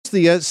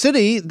the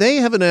city, they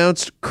have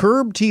announced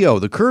CurbTO,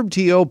 the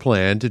CurbTO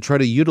plan to try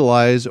to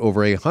utilize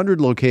over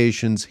 100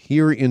 locations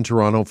here in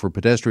Toronto for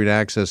pedestrian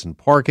access and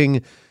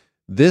parking.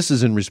 This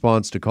is in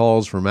response to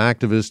calls from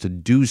activists to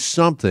do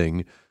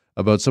something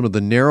about some of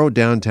the narrow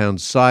downtown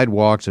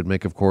sidewalks that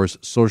make, of course,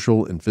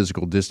 social and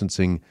physical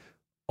distancing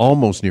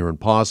almost near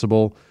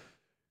impossible.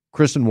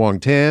 Kristen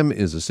Wong-Tam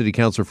is a city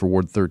councillor for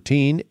Ward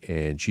 13,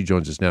 and she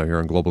joins us now here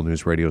on Global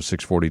News Radio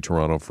 640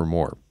 Toronto for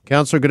more.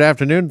 Councillor, good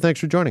afternoon. Thanks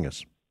for joining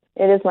us.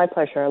 It is my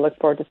pleasure. I look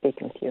forward to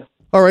speaking to you.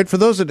 All right. For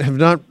those that have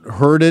not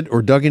heard it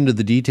or dug into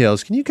the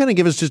details, can you kind of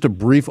give us just a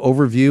brief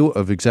overview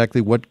of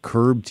exactly what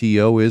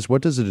CurbTO is?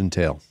 What does it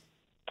entail?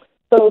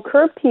 So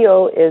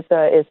CurbTO is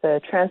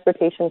a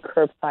transportation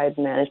curbside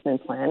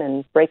management plan,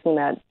 and breaking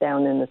that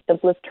down in the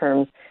simplest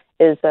terms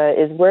is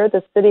where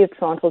the City of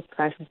Toronto's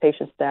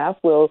transportation staff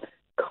will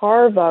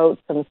carve out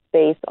some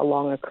space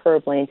along a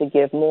curb lane to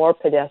give more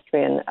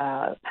pedestrian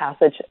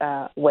passage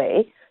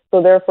way.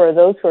 So therefore,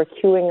 those who are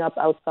queuing up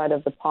outside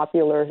of the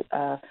popular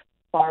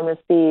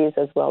pharmacies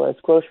as well as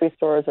grocery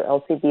stores or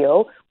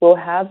LCBO will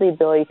have the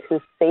ability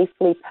to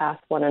safely pass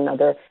one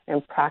another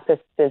and practice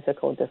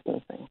physical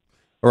distancing.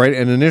 All right,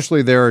 and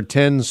initially there are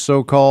 10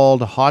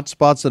 so-called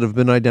hotspots that have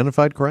been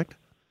identified, correct?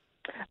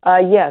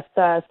 Yes.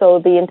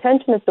 So the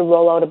intention is to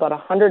roll out about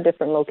 100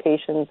 different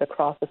locations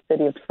across the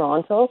city of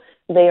Toronto.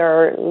 They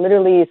are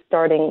literally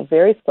starting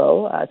very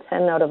slow.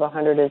 10 out of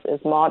 100 is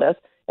modest,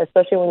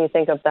 especially when you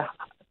think of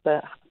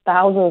the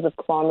thousands of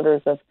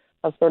kilometers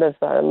of sort of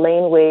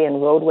laneway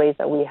and roadways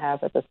that we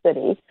have at the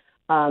city.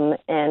 And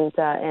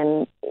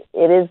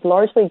it is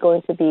largely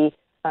going to be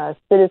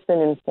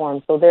citizen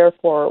informed. So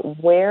therefore,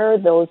 where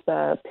those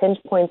pinch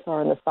points are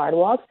on the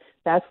sidewalks,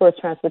 that's where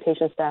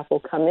transportation staff will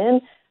come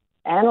in,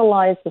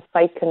 analyze the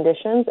site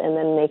conditions, and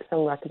then make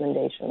some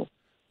recommendations.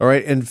 All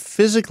right. And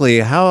physically,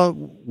 how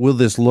will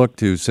this look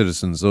to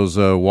citizens, those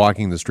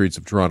walking the streets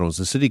of Toronto? Is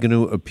the city going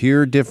to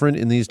appear different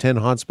in these 10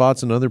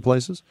 hotspots and other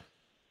places?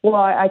 Well,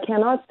 I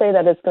cannot say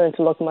that it's going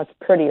to look much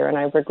prettier, and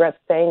I regret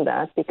saying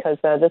that because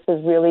this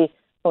is really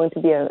going to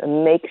be a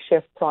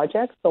makeshift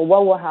project. So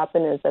what will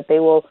happen is that they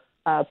will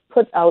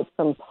put out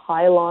some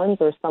pylons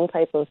or some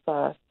type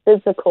of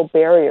physical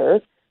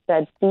barriers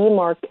that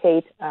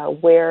demarcate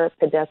where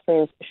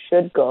pedestrians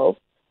should go.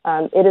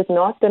 It is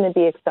not going to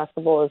be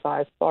accessible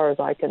as far as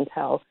I can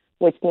tell,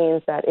 which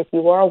means that if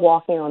you are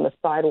walking on the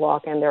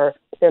sidewalk and there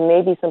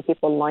may be some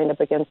people lined up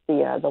against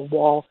the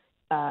wall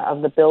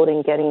of the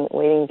building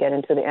waiting to get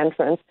into the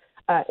entrance,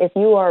 if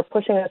you are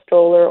pushing a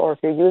stroller or if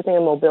you're using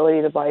a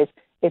mobility device,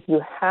 if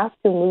you have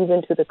to move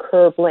into the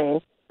curb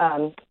lane,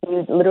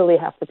 you literally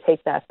have to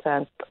take that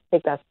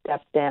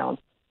step down.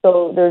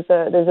 So there's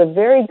a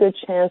very good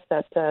chance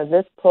that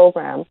this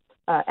program,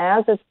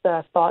 as it's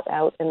thought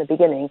out in the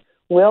beginning,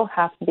 will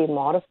have to be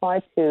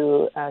modified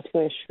to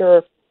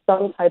ensure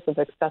some type of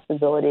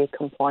accessibility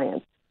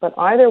compliance. But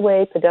either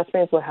way,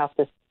 pedestrians will have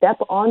to step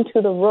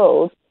onto the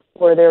road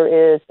where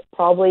there is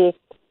probably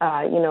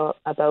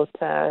about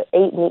 8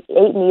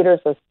 meters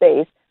of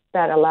space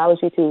that allows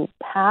you to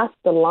pass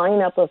the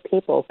lineup of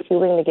people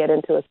queuing to get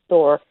into a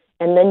store,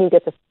 and then you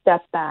get to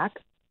step back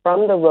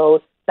from the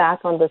road back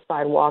on the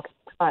sidewalk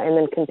and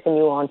then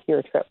continue on to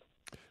your trip.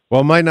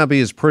 Well, it might not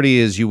be as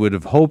pretty as you would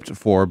have hoped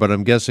for, but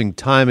I'm guessing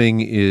timing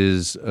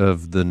is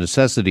of the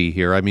necessity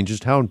here. I mean,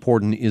 just how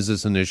important is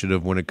this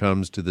initiative when it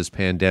comes to this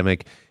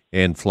pandemic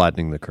and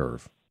flattening the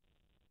curve?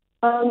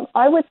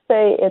 I would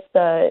say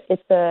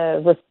it's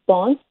a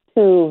response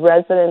to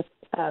residents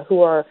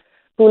who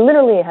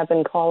literally have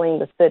been calling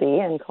the city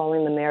and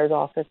calling the mayor's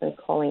office and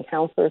calling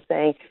councillors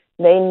saying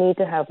they need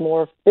to have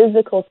more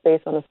physical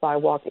space on the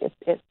sidewalk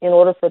in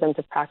order for them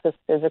to practice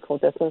physical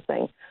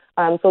distancing.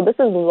 So this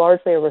is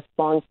largely a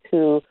response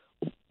to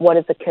what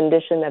is a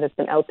condition that has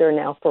been out there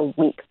now for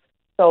weeks.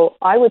 So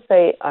I would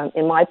say,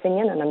 in my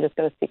opinion, and I'm just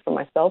going to speak for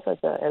myself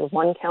as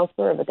one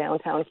councillor of a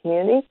downtown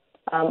community,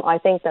 I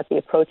think that the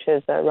approach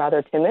is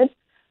rather timid.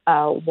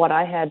 What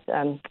I had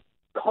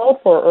called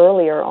for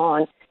earlier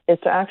on is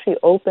to actually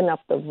open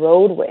up the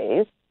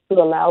roadways to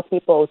allow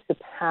people to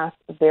pass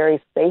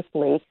very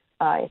safely,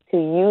 to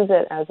use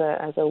it as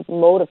a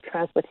mode of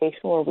transportation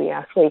where we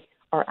actually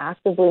are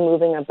actively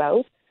moving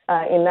about.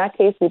 In that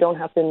case, we don't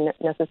have to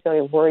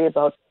necessarily worry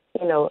about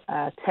 10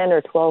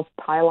 or 12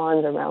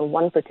 pylons around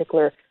one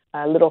particular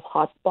little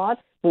hotspot.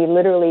 We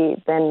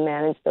literally then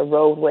manage the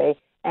roadway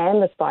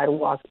and the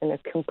sidewalks in a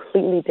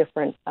completely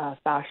different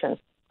fashion.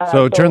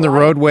 So turn the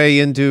roadway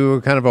into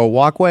kind of a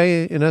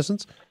walkway, in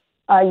essence?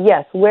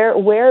 Yes, where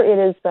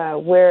it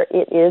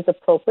is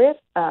appropriate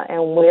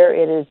and where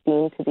it is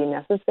deemed to be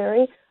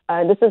necessary.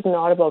 This is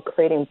not about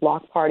creating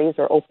block parties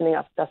or opening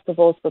up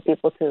festivals for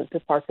people to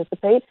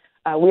participate.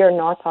 We are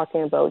not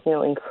talking about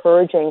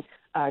encouraging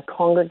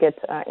congregate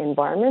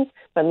environments,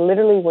 but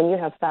literally when you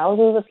have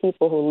thousands of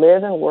people who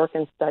live and work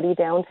and study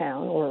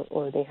downtown,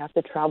 or they have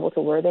to travel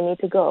to where they need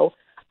to go,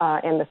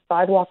 and the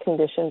sidewalk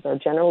conditions are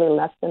generally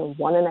less than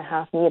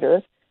 1.5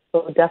 meters,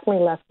 so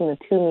definitely less than the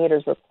 2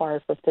 meters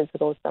required for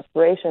physical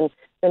separation,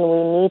 then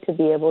we need to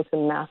be able to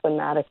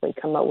mathematically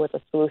come up with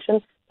a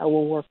solution that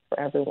will work for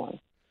everyone.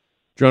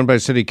 Joined by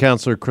City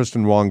Councillor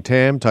Kristen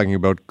Wong-Tam, talking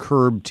about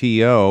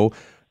CurbTO.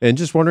 And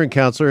just wondering,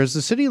 Councillor, has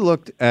the city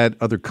looked at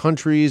other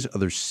countries,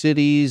 other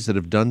cities that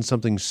have done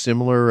something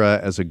similar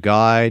as a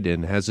guide,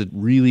 and has it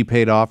really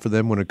paid off for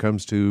them when it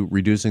comes to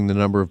reducing the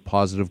number of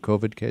positive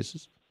COVID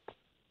cases?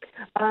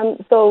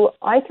 So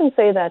I can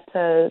say that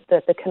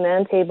that the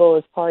command table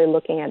is probably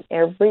looking at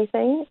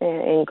everything,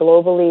 and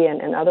globally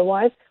and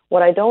otherwise.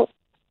 What I don't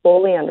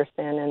fully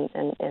understand,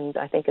 and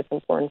I think it's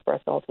important for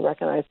us all to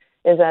recognize,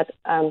 is that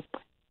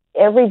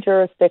every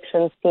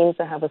jurisdiction seems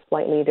to have a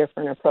slightly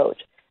different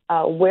approach.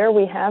 Where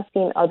we have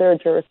seen other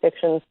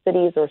jurisdictions,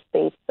 cities or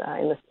states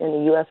in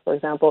the U.S., for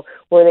example,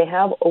 where they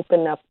have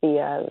opened up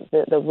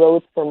the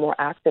roads for more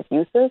active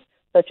uses,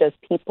 such as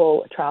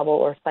people travel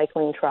or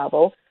cycling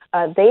travel,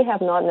 they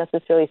have not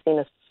necessarily seen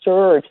a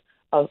surge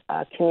of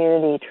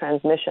community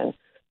transmission.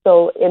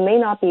 So it may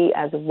not be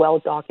as well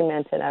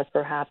documented as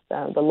perhaps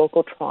the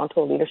local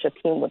Toronto leadership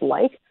team would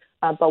like,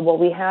 but what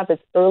we have is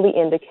early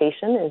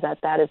indication is that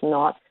that is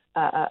not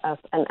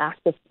an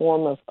active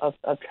form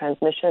of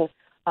transmission.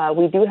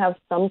 We do have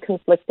some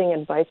conflicting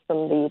advice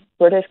from the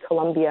British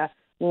Columbia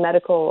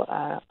medical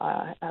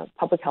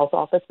public health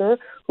officer,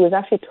 who has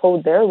actually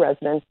told their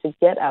residents to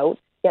get out,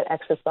 get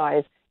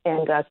exercise,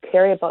 and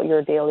carry about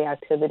your daily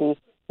activity.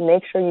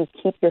 Make sure you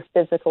keep your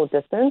physical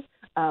distance.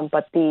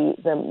 But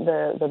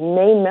the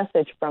main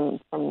message from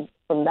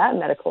that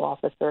medical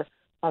officer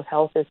of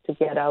health is to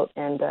get out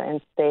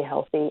and stay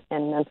healthy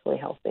and mentally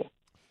healthy.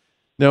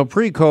 Now,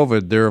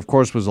 pre-COVID, there, of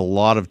course, was a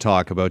lot of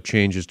talk about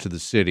changes to the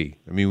city.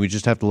 I mean, we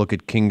just have to look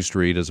at King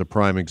Street as a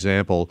prime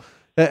example.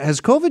 Has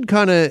COVID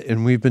kind of,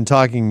 and we've been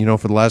talking,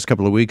 for the last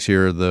couple of weeks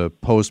here, the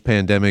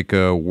post-pandemic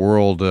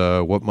world,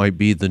 what might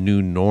be the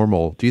new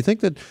normal. Do you think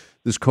that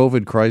this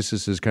COVID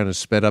crisis has kind of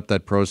sped up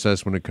that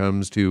process when it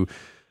comes to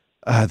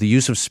the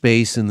use of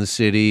space in the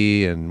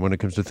city and when it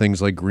comes to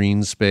things like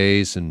green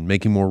space and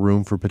making more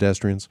room for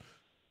pedestrians?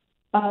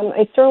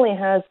 It certainly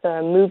has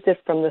moved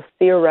it from the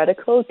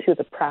theoretical to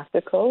the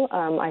practical.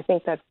 I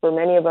think that for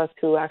many of us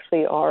who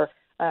actually are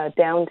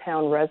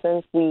downtown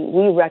residents,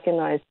 we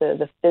recognize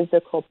the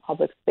physical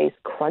public space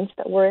crunch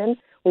that we're in.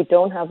 We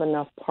don't have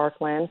enough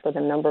parkland for the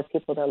number of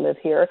people that live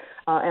here.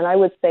 And I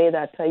would say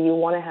that you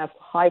want to have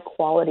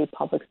high-quality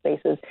public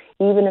spaces.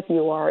 Even if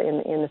you are in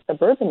the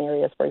suburban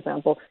areas, for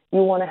example,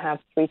 you want to have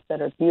streets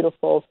that are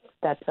beautiful,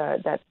 that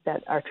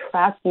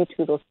attract you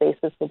to those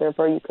spaces, so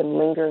therefore you can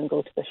linger and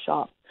go to the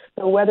shop.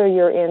 So whether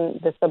you're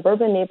in the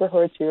suburban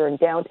neighborhoods, you're in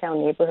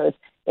downtown neighborhoods,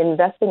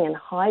 investing in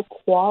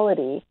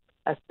high-quality,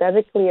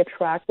 aesthetically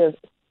attractive,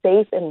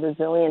 safe and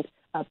resilient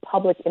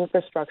public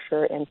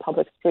infrastructure and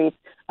public streets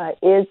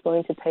is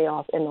going to pay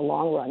off in the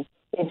long run.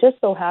 It just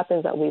so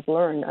happens that we've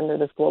learned under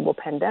this global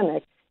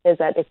pandemic is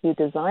that if you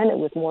design it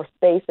with more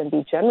space and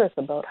be generous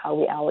about how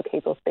we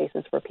allocate those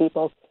spaces for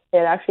people, it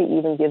actually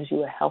even gives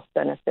you a health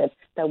benefit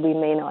that we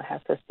may not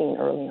have foreseen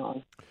early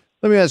on.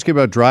 Let me ask you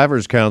about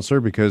drivers,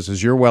 Councillor, because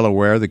as you're well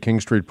aware, the King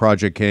Street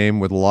project came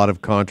with a lot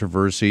of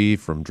controversy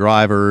from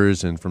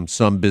drivers and from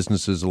some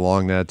businesses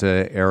along that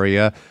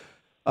area.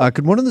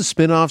 Could one of the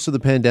spin-offs of the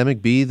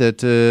pandemic be that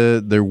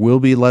there will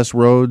be less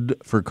road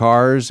for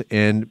cars,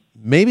 and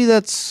maybe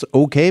that's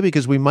okay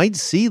because we might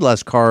see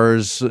less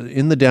cars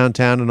in the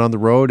downtown and on the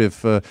road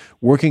if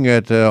working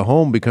at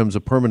home becomes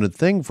a permanent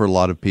thing for a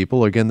lot of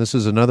people? Again, this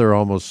is another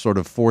almost sort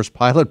of forced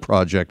pilot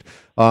project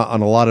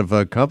on a lot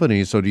of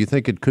companies. So do you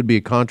think it could be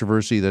a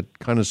controversy that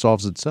kind of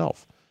solves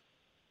itself?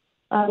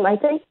 I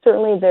think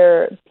certainly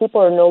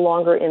people are no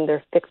longer in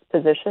their fixed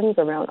positions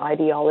around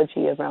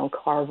ideology around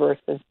car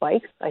versus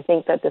bikes. I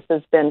think that this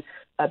has been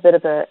a bit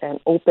of an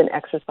open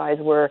exercise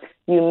where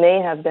you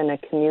may have been a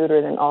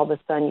commuter, then all of a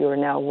sudden you are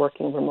now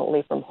working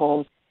remotely from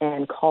home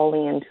and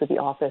calling into the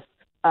office.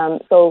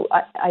 So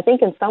I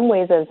think in some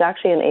ways it's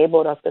actually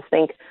enabled us to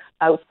think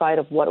outside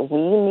of what we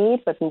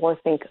need, but more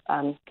think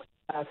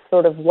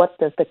sort of what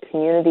does the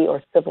community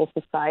or civil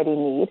society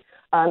need.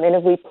 And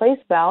if we place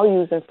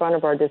values in front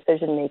of our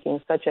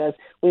decision-making, such as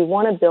we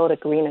want to build a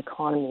green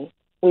economy,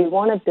 we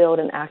want to build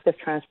an active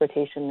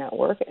transportation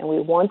network, and we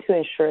want to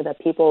ensure that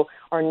people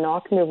are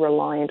not going to be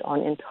reliant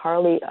on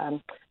entirely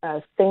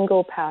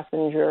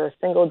single-passenger,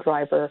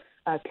 single-driver,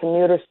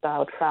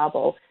 commuter-style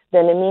travel,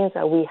 then it means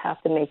that we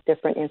have to make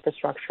different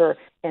infrastructure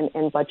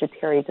and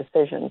budgetary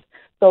decisions.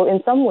 So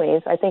in some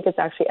ways, I think it's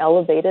actually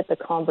elevated the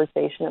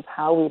conversation of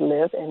how we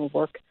live and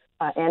work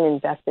and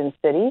invest in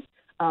cities.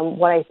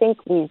 What I think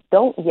we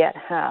don't yet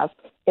have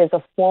is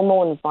a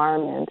formal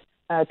environment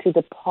to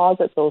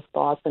deposit those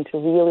thoughts and to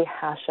really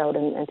hash out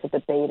and to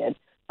debate it.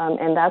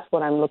 And that's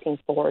what I'm looking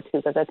forward to,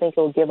 because I think it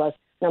will give us,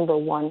 number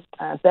one,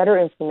 better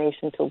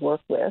information to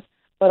work with.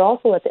 But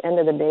also at the end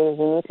of the day,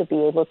 we need to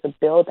be able to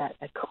build that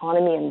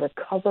economy and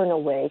recover in a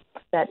way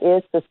that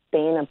is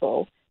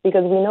sustainable.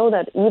 Because we know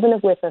that even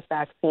if with a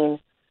vaccine,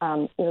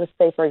 let's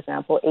say, for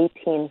example,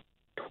 18,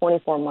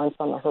 24 months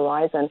on the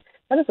horizon,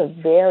 that is a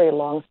very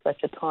long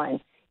stretch of time.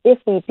 if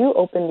we do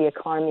open the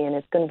economy, and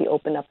it's going to be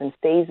opened up in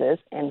phases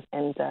and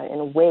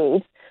in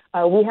waves,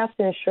 we have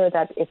to ensure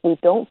that if we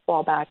do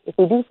fall back,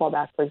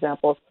 for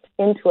example,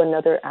 into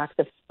another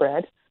active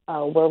spread,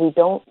 where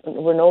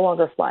we're no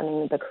longer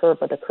flattening the curve,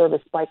 but the curve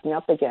is spiking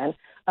up again,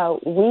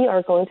 we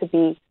are going to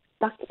be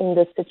stuck in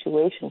this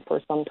situation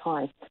for some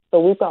time. So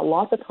we've got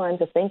lots of time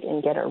to think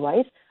and get it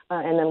right.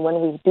 And then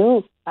when we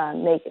do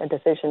make a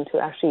decision to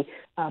actually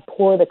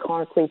pour the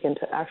concrete and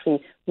to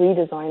actually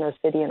redesign our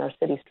city and our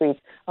city streets,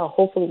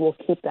 hopefully we'll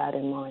keep that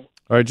in mind.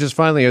 All right, just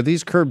finally, are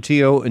these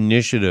CurbTO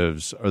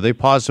initiatives, are they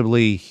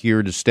possibly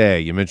here to stay?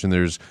 You mentioned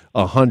there's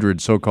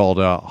 100 so-called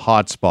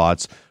hot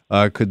spots.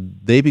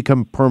 Could they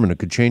become permanent?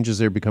 Could changes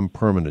there become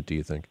permanent, do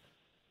you think?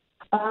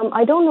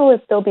 I don't know if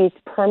they'll be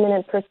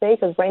permanent per se,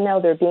 because right now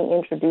they're being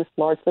introduced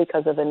largely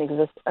because of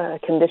a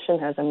condition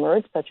has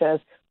emerged, such as,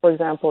 for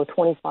example,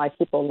 25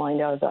 people lined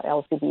out of the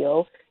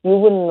LCBO. You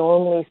wouldn't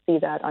normally see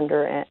that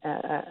under a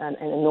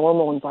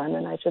normal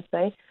environment, I should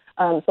say.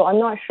 So I'm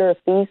not sure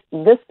if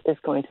this is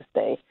going to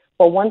stay.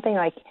 But one thing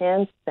I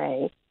can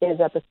say is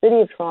that the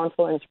City of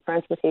Toronto and its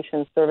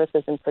transportation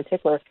services in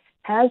particular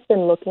has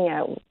been looking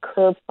at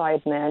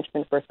curbside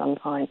management for some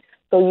time.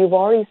 So you've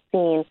already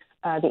seen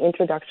the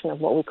introduction of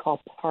what we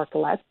call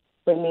parklets,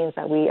 which means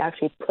that we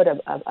actually put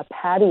a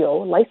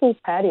patio,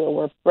 licensed patio,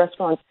 where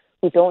restaurants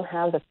who don't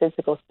have the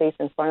physical space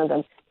in front of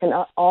them can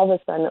all of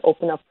a sudden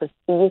open up for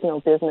seasonal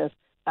business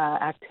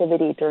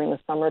activity during the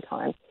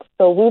summertime.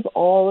 So we've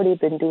already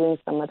been doing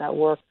some of that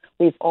work.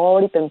 We've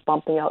already been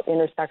bumping out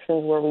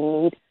intersections where we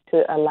need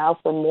to allow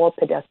for more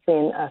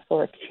pedestrian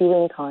sort of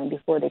queuing time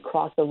before they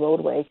cross the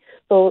roadway.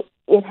 So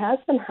it has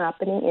been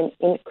happening in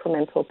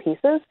incremental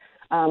pieces.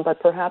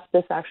 But perhaps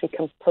this actually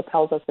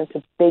propels us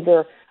into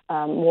bigger,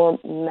 more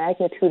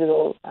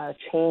magnitudinal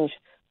change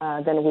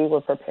than we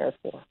were prepared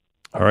for.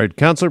 All right,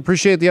 Councillor,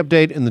 appreciate the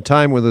update and the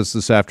time with us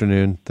this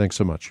afternoon. Thanks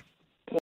so much.